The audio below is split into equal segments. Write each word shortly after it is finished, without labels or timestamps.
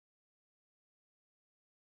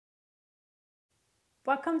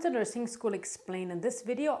Welcome to Nursing School Explained, and this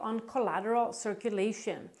video on collateral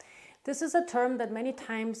circulation. This is a term that many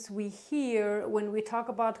times we hear when we talk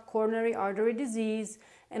about coronary artery disease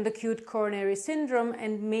and acute coronary syndrome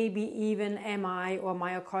and maybe even MI or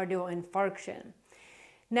myocardial infarction.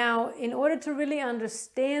 Now, in order to really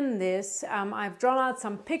understand this, I've drawn out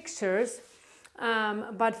some pictures,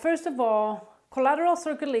 but first of all, collateral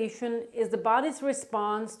circulation is the body's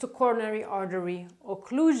response to coronary artery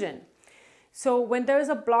occlusion. So when there is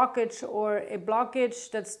a blockage or a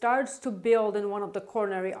blockage that starts to build in one of the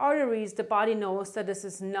coronary arteries, the body knows that this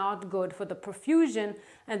is not good for the perfusion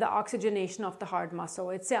and the oxygenation of the heart muscle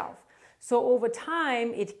itself. So over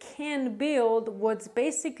time, it can build what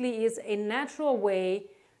basically is a natural way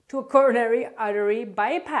to a coronary artery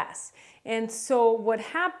bypass. And so what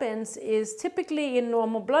happens is typically in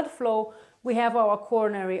normal blood flow, we have our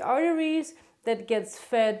coronary arteries that gets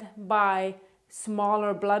fed by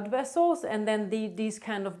smaller blood vessels, and then these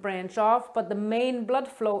kind of branch off, but the main blood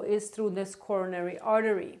flow is through this coronary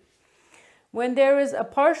artery. When there is a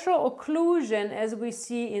partial occlusion, as we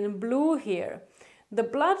see in blue here, the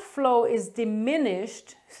blood flow is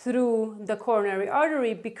diminished through the coronary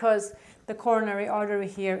artery because the coronary artery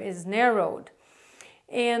here is narrowed.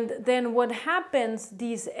 And then what happens,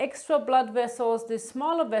 these extra blood vessels, these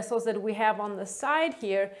smaller vessels that we have on the side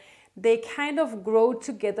here, they kind of grow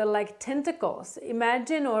together like tentacles.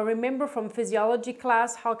 Imagine or remember from physiology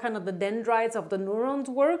class how kind of the dendrites of the neurons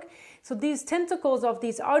work. So these tentacles of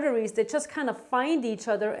these arteries, they just kind of find each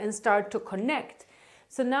other and start to connect.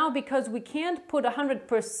 So now because we can't put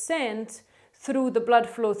 100% through the blood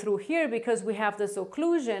flow through here because we have this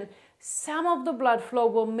occlusion, some of the blood flow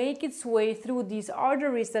will make its way through these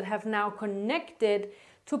arteries that have now connected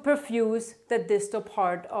to perfuse the distal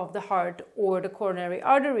part of the heart or the coronary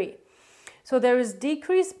artery. So there is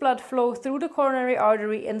decreased blood flow through the coronary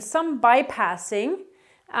artery and some bypassing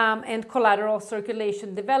and collateral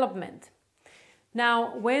circulation development.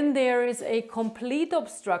 Now, when there is a complete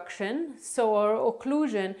obstruction, or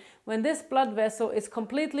occlusion, when this blood vessel is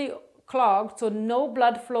completely clogged, so no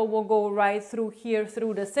blood flow will go right through here,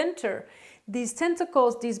 through the center, these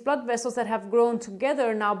tentacles, these blood vessels that have grown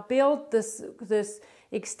together now build this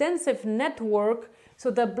extensive network so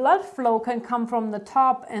the blood flow can come from the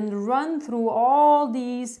top and run through all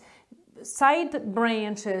these side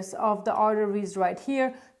branches of the arteries right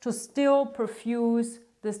here to still perfuse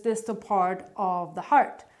this distal part of the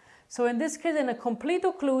heart. So in this case, in a complete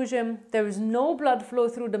occlusion, there is no blood flow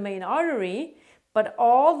through the main artery, but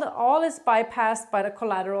all is bypassed by the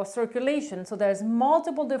collateral circulation. So there's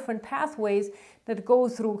multiple different pathways that go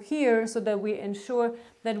through here so that we ensure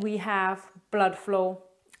that we have blood flow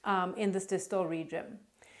in this distal region.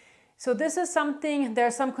 So this is something, there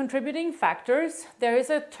are some contributing factors. There is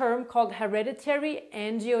a term called hereditary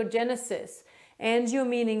angiogenesis. Angio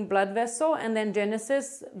meaning blood vessel, and then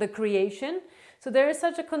genesis, the creation. So there is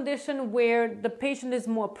such a condition where the patient is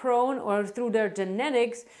more prone, or through their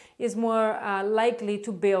genetics, is more likely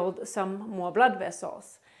to build some more blood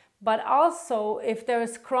vessels. But also, if there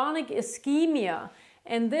is chronic ischemia,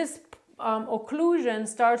 and this occlusion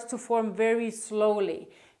starts to form very slowly,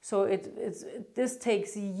 so this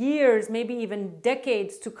takes years, maybe even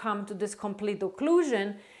decades to come to this complete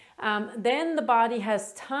occlusion, then the body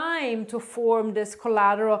has time to form this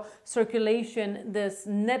collateral circulation, this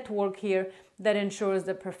network here that ensures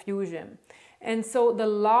the perfusion. And so the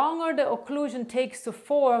longer the occlusion takes to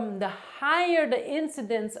form, the higher the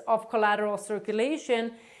incidence of collateral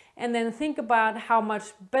circulation. And then think about how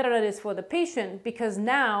much better it is for the patient, because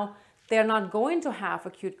now they're not going to have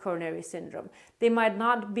acute coronary syndrome. They might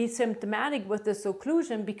not be symptomatic with this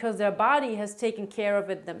occlusion because their body has taken care of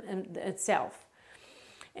it itself.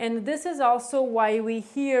 And this is also why we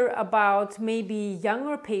hear about maybe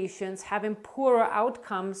younger patients having poorer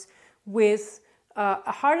outcomes with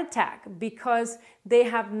a heart attack because they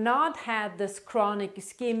have not had this chronic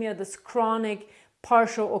ischemia, this chronic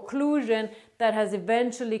partial occlusion that has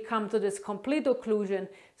eventually come to this complete occlusion.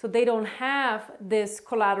 So they don't have this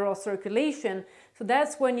collateral circulation. So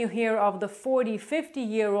that's when you hear of the 40,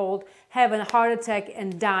 50-year-old having a heart attack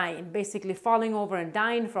and dying, basically falling over and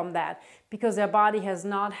dying from that because their body has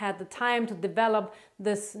not had the time to develop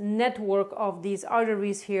this network of these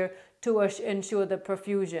arteries here to ensure the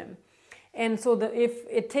perfusion. And so if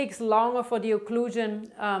it takes longer for the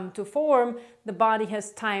occlusion to form, the body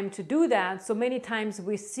has time to do that. So many times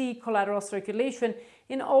we see collateral circulation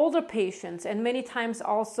in older patients, and many times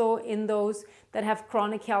also in those that have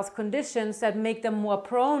chronic health conditions that make them more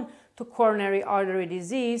prone to coronary artery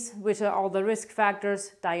disease, which are all the risk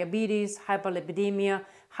factors: diabetes, hyperlipidemia,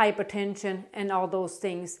 hypertension, and all those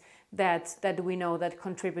things that we know that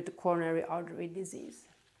contribute to coronary artery disease.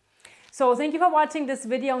 So thank you for watching this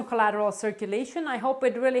video on collateral circulation. I hope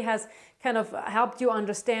it really has kind of helped you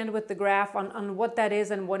understand with the graph on what that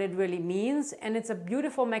is and what it really means. And it's a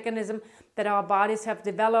beautiful mechanism that our bodies have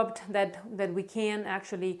developed that we can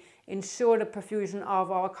actually ensure the perfusion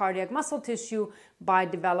of our cardiac muscle tissue by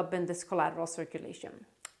developing this collateral circulation.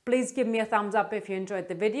 Please give me a thumbs up if you enjoyed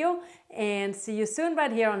the video, and see you soon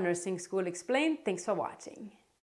right here on Nursing School Explained. Thanks for watching.